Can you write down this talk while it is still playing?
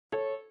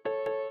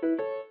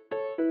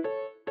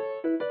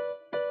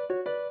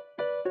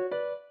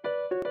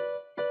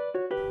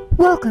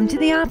Welcome to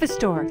the Office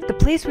Store, the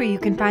place where you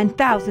can find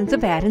thousands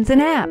of add-ins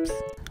and apps.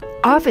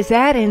 Office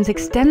add-ins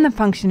extend the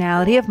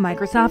functionality of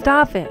Microsoft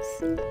Office.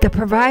 The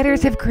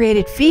providers have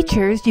created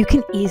features you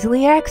can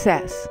easily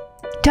access.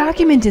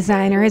 Document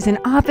Designer is an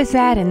Office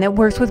add-in that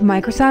works with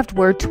Microsoft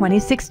Word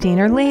 2016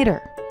 or later.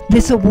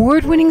 This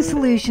award-winning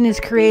solution is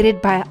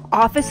created by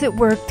Office at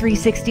Work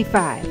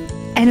 365,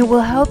 and it will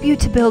help you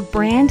to build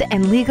brand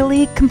and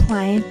legally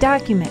compliant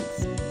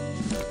documents.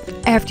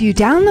 After you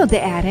download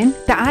the add-in,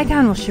 the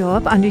icon will show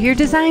up under your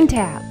Design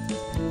tab.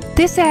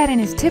 This add-in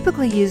is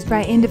typically used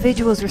by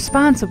individuals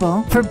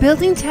responsible for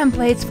building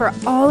templates for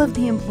all of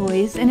the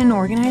employees in an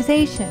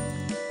organization.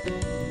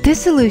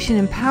 This solution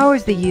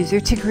empowers the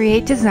user to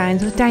create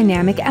designs with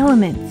dynamic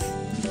elements,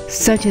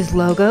 such as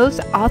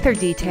logos, author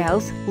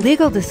details,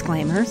 legal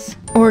disclaimers,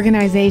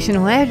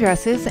 organizational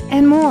addresses,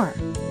 and more.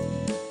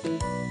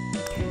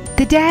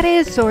 The data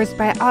is sourced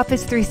by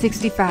Office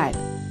 365,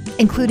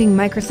 including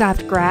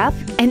Microsoft Graph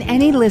and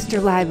any Lister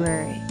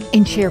library,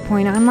 in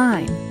SharePoint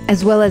Online,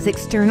 as well as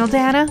external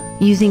data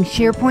using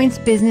SharePoint's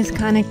business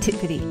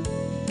connectivity.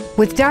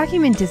 With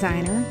Document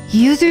Designer,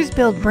 users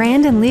build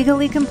brand and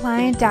legally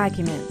compliant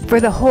documents for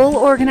the whole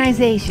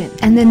organization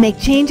and then make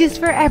changes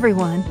for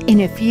everyone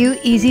in a few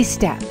easy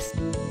steps.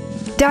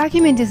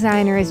 Document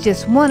Designer is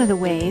just one of the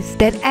ways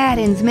that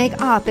add-ins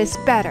make Office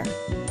better.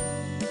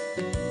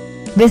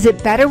 Visit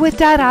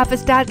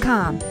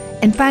betterwith.office.com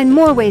and find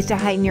more ways to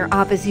heighten your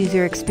Office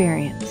user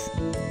experience.